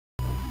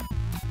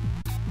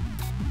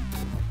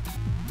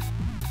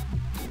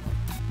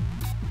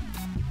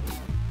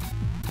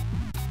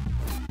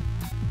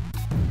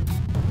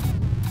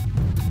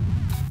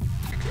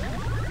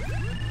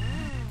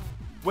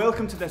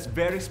Welcome to this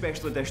very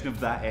special edition of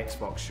That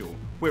Xbox Show,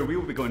 where we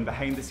will be going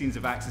behind the scenes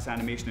of Axis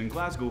Animation in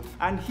Glasgow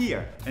and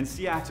here in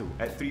Seattle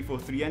at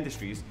 343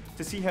 Industries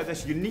to see how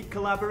this unique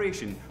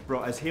collaboration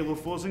brought us Halo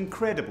 4's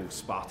incredible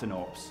Spartan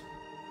Ops.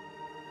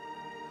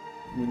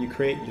 When you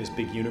create this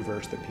big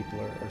universe that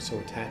people are so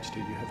attached to,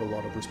 you have a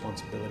lot of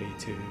responsibility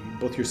to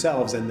both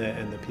yourselves and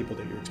the people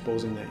that you're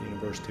exposing that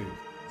universe to.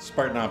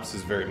 Spartan Ops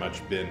has very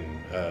much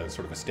been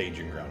sort of a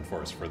staging ground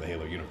for us for the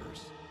Halo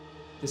universe.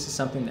 This is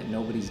something that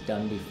nobody's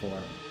done before.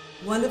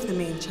 One of the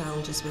main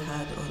challenges we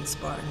had on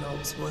Spartan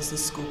Ops was the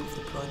scope of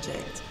the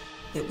project.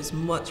 It was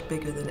much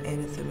bigger than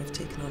anything we've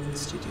taken on in the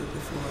studio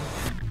before.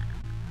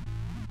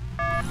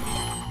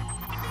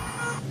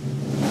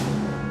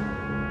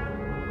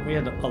 We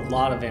had a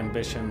lot of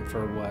ambition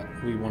for what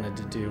we wanted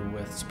to do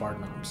with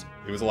Spartan Ops.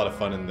 It was a lot of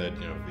fun in that,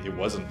 it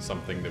wasn't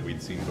something that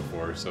we'd seen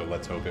before, so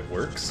let's hope it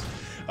works.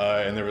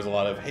 And there was a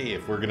lot of, hey,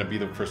 if we're going to be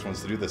the first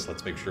ones to do this,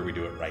 let's make sure we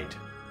do it right.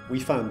 We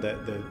found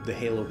that the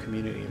Halo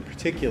community in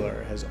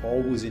particular has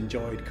always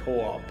enjoyed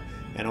co-op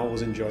and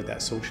always enjoyed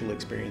that social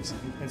experience.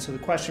 And so the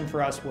question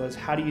for us was,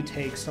 how do you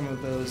take some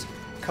of those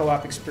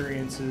co-op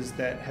experiences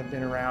that have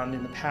been around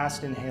in the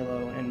past in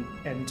Halo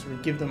and sort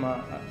of give them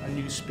a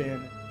new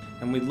spin?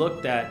 And we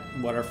looked at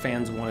what our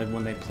fans wanted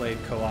when they played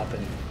co-op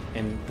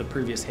in the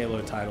previous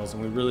Halo titles,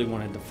 and we really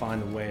wanted to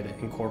find a way to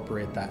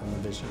incorporate that in the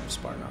vision of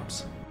Spartan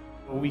Ops.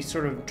 We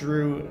sort of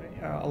drew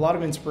a lot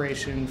of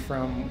inspiration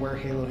from where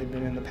Halo had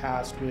been in the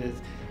past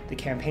with the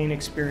campaign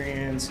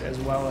experience as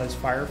well as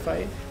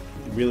Firefight.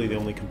 Really the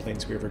only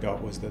complaints we ever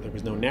got was that there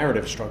was no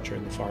narrative structure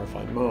in the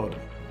Firefight mode.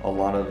 A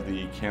lot of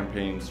the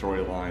campaign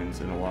storylines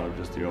and a lot of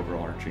just the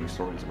overarching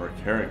stories of our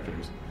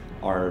characters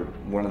are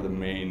one of the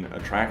main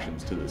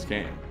attractions to this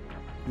game.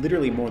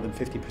 Literally more than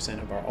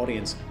 50% of our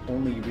audience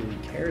only really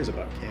cares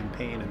about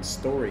campaign and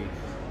story.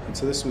 And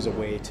so this was a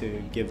way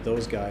to give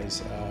those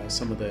guys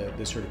some of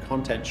the sort of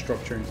content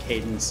structure and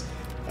cadence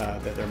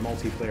that their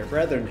multiplayer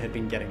brethren had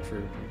been getting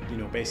for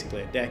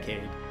basically a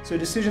decade. So a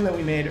decision that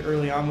we made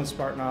early on with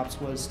Spartan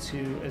Ops was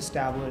to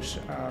establish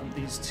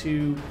these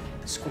two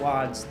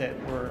squads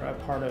that were a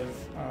part of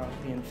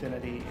the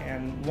Infinity,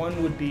 and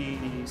one would be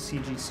the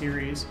CG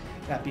series,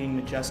 that being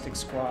Majestic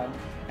Squad,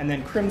 and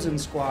then Crimson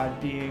Squad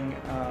being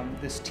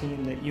this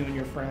team that you and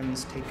your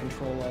friends take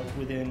control of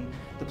within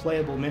the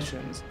playable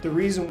missions. The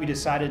reason we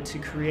decided to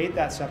create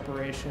that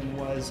separation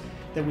was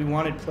that we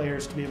wanted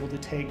players to be able to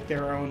take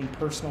their own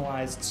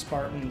personalized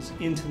Spartans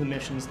into the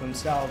missions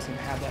themselves and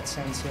have that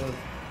sense of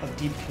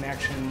deep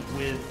connection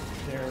with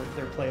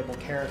their playable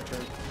character.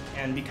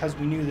 And because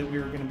we knew that we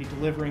were going to be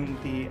delivering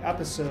the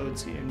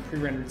episodes in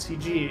pre-rendered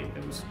CG,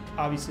 it was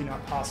obviously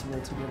not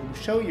possible to be able to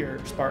show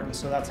your Spartans,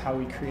 so that's how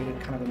we created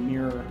kind of a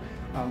mirror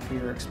for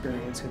your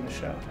experience in the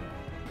show.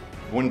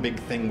 One big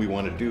thing we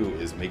want to do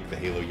is make the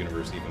Halo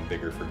universe even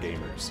bigger for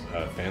gamers.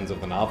 Fans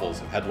of the novels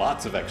have had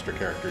lots of extra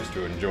characters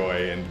to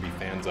enjoy and to be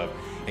fans of,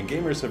 and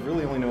gamers have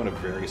really only known a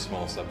very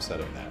small subset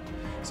of that.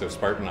 So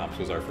Spartan Ops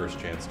was our first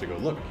chance to go,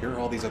 look, here are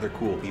all these other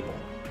cool people.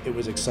 It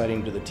was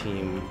exciting to the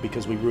team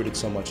because we rooted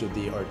so much of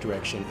the art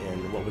direction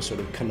in what was sort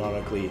of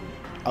canonically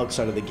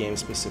outside of the game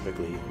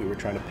specifically. We were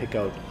trying to pick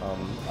out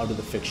of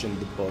the fiction,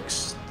 the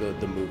books,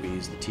 the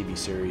movies, the TV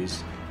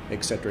series,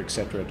 et cetera,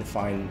 to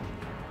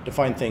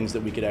find things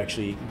that we could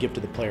actually give to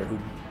the player who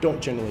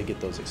don't generally get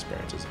those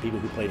experiences. People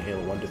who played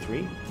Halo 1 to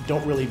 3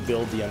 don't really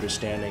build the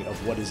understanding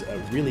of what is a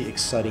really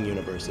exciting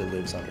universe that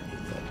lives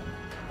underneath it.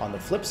 On the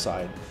flip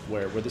side,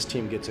 where this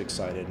team gets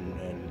excited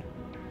and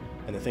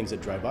the things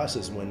that drive us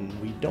is when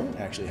we don't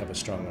actually have a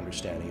strong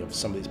understanding of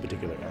some of these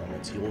particular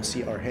elements. You will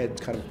see our heads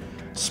kind of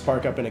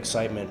spark up in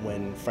excitement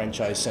when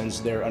franchise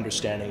sends their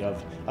understanding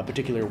of a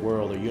particular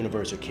world or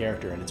universe or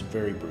character, and it's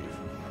very brief.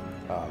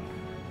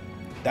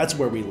 That's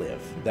where we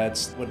live.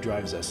 That's what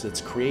drives us.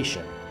 It's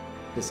creation.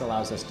 This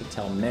allows us to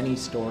tell many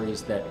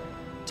stories that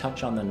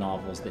touch on the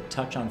novels, that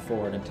touch on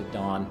Forward into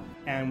Dawn.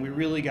 And we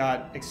really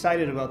got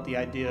excited about the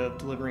idea of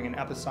delivering an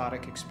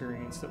episodic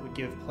experience that would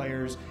give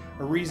players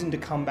a reason to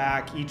come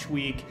back each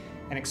week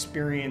and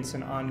experience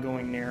an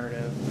ongoing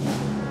narrative.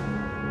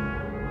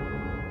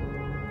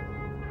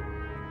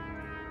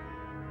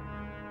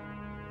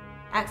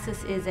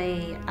 Axis is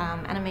a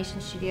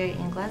animation studio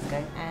in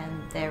Glasgow,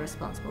 and they're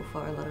responsible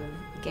for a lot of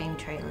game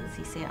trailers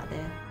you see out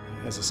there.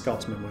 As a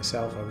Scotsman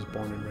myself, I was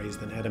born and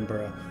raised in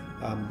Edinburgh.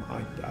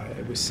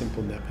 It was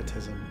simple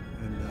nepotism.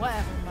 And,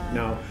 Whatever, man.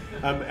 No,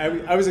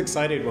 I was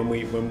excited when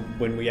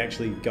we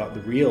actually got the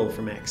reel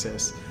from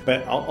Axis,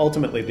 but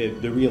ultimately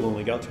the reel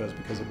only got to us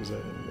because it was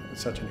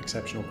such an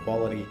exceptional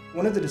quality.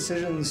 One of the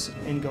decisions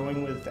in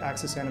going with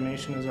Axis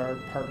Animation as our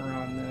partner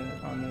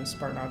on the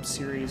Spartan Ops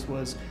series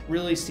was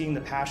really seeing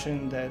the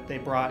passion that they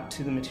brought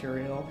to the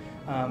material,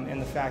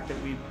 and the fact that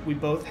we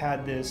both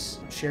had this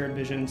shared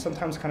vision,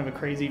 sometimes kind of a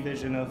crazy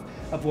vision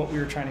of what we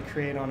were trying to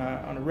create on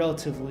a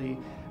relatively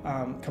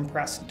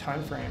compressed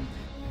time frame.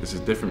 This is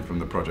different from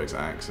the projects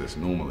Axis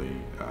normally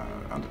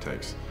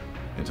undertakes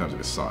in terms of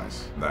its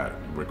size. That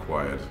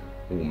required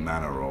all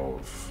manner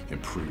of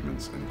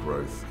improvements and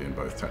growth in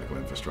both technical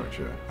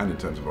infrastructure and in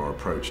terms of our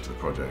approach to the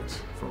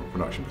project from a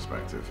production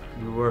perspective.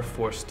 We were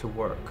forced to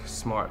work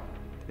smart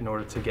in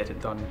order to get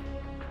it done.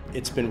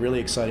 It's been really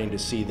exciting to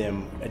see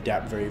them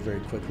adapt very, very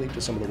quickly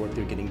to some of the work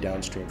they're getting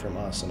downstream from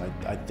us, and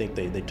I think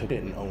they took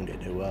it and owned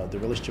it. The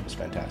relationship was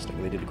fantastic,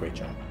 and they did a great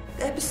job.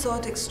 The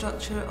episodic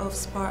structure of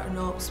Spartan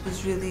Ops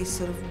was really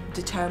sort of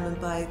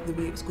determined by the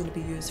way it was going to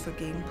be used for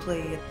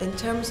gameplay. In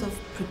terms of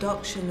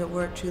production, it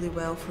worked really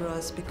well for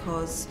us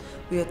because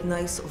we had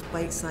nice sort of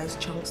bite-sized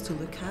chunks to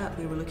look at.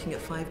 We were looking at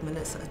 5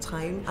 minutes at a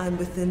time, and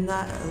within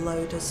that it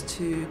allowed us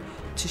to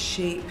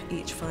shape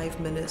each 5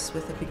 minutes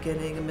with a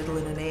beginning, a middle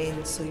and an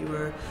end, so you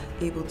were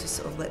able to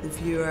sort of let the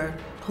viewer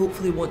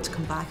hopefully want to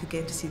come back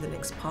again to see the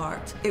next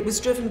part. It was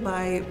driven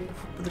by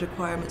the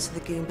requirements of the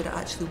game, but it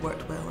actually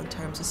worked well in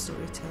terms of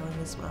storytelling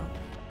as well.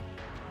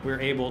 We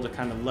were able to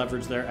kind of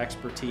leverage their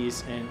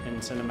expertise in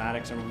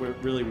cinematics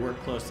and really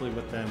work closely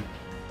with them.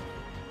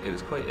 It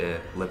was quite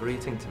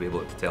liberating to be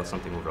able to tell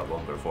something over a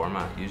longer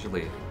format.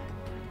 Usually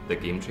the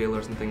game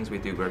trailers and things we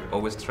do, we're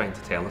always trying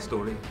to tell a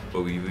story,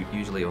 but we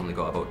usually only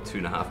got about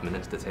 2.5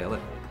 minutes to tell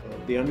it.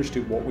 They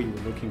understood what we were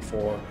looking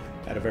for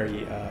at a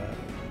very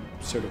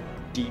sort of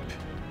deep,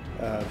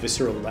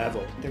 visceral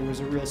level. There was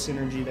a real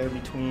synergy there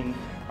between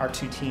our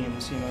two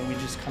teams. You know, we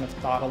just kind of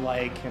thought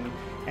alike,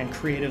 and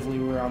creatively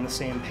we were on the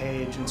same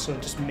page, and so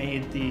it just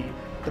made the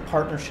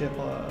partnership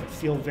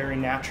feel very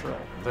natural.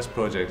 This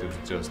project was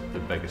just the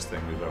biggest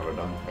thing we've ever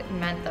done. It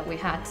meant that we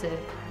had to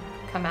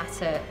come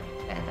at it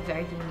in a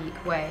very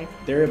unique way.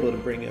 They're able to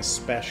bring a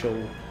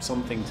special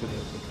something to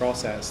the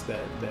process that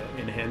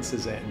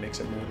enhances it and makes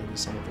it more than the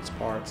sum of its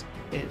parts.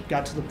 It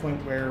got to the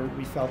point where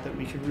we felt that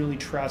we could really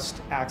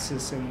trust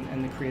Axis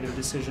and the creative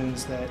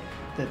decisions that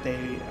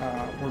they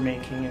were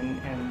making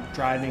and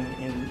driving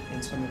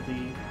in some of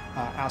the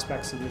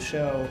aspects of the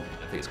show.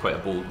 I think it's quite a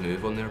bold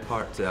move on their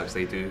part to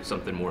actually do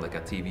something more like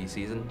a TV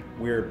season.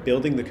 We're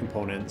building the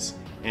components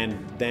and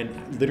then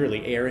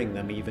literally airing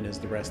them even as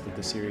the rest of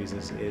the series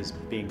is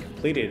being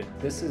completed.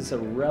 This is a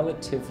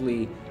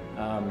relatively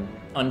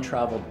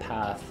untraveled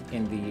path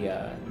in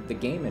the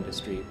game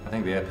industry. I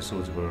think the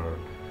episodes were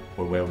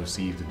well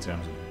received in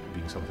terms of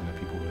being something that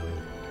people really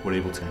were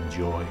able to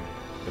enjoy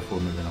before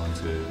moving on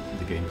to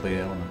the gameplay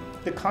element.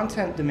 The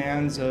content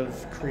demands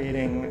of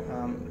creating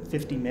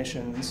 50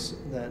 missions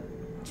that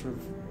sort of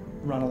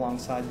run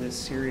alongside this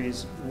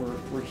series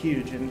were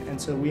huge, and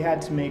so we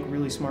had to make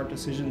really smart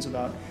decisions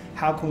about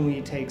how can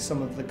we take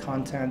some of the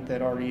content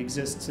that already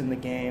exists in the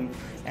game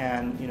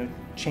and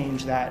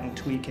change that and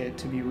tweak it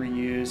to be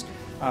reused.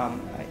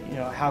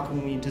 How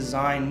can we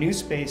design new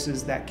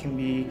spaces that can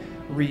be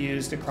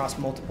reused across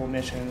multiple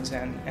missions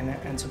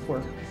and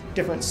support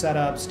different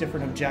setups,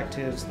 different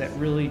objectives that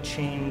really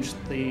change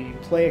the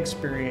play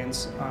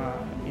experience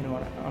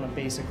on a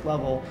basic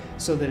level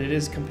so that it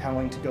is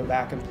compelling to go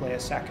back and play a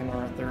second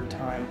or a third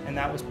time. And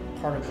that was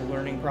part of the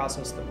learning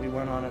process that we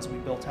went on as we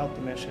built out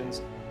the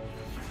missions.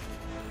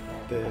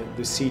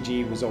 The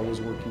CG was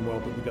always working well,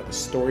 but we got the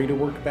story to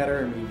work better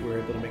and we were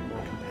able to make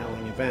more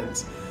compelling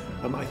events.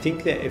 I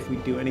think that if we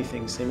do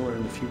anything similar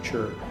in the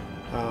future,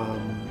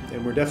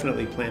 and we're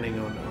definitely planning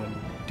on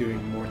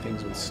doing more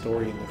things with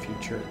story in the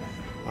future,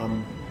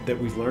 that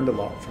we've learned a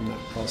lot from that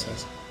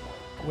process.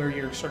 Where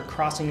you're sort of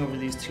crossing over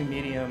these two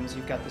mediums,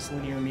 you've got this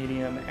linear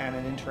medium and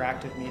an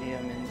interactive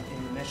medium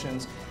in the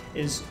missions,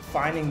 is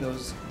finding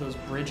those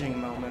bridging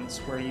moments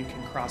where you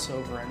can cross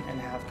over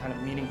and have kind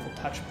of meaningful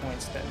touch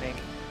points that make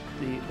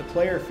the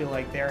player feel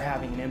like they're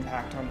having an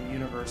impact on the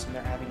universe and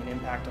they're having an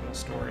impact on the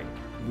story.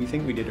 We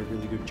think we did a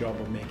really good job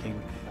of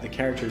making the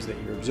characters that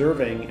you're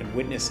observing and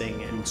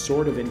witnessing and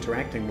sort of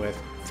interacting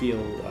with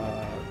feel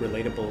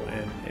relatable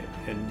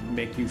and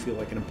make you feel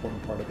like an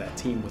important part of that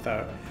team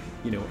without,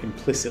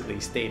 implicitly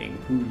stating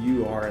who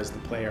you are as the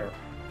player.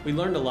 We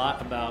learned a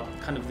lot about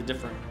kind of the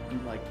different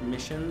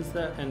missions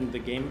and the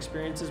game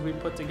experiences we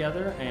put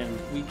together, and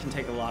we can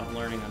take a lot of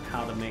learning on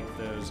how to make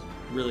those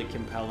really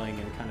compelling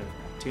and kind of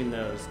tune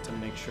those to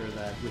make sure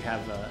that we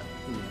have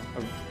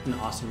an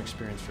awesome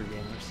experience for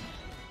gamers.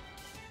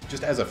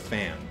 Just as a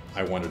fan,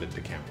 I wanted it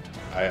to count.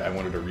 I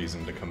wanted a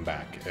reason to come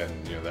back,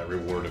 and that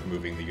reward of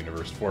moving the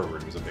universe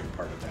forward was a big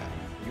part of that.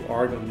 You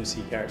are going to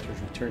see characters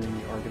returning,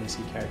 you are going to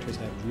see characters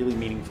have really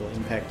meaningful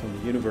impact on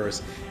the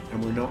universe,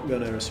 and we're not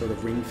going to sort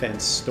of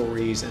ring-fence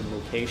stories and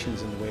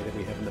locations in the way that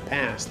we have in the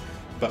past.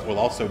 But we'll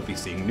also be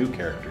seeing new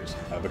characters,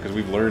 because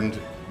we've learned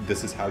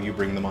this is how you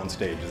bring them on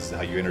stage, this is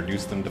how you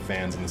introduce them to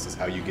fans, and this is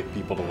how you get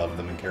people to love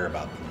them and care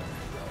about them.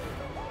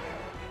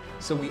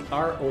 So we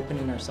are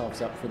opening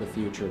ourselves up for the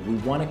future. We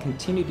want to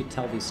continue to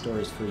tell these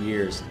stories for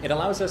years. It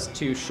allows us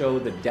to show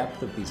the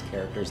depth of these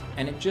characters,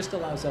 and it just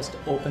allows us to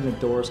open the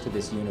doors to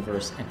this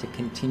universe and to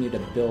continue to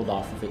build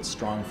off of its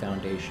strong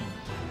foundation.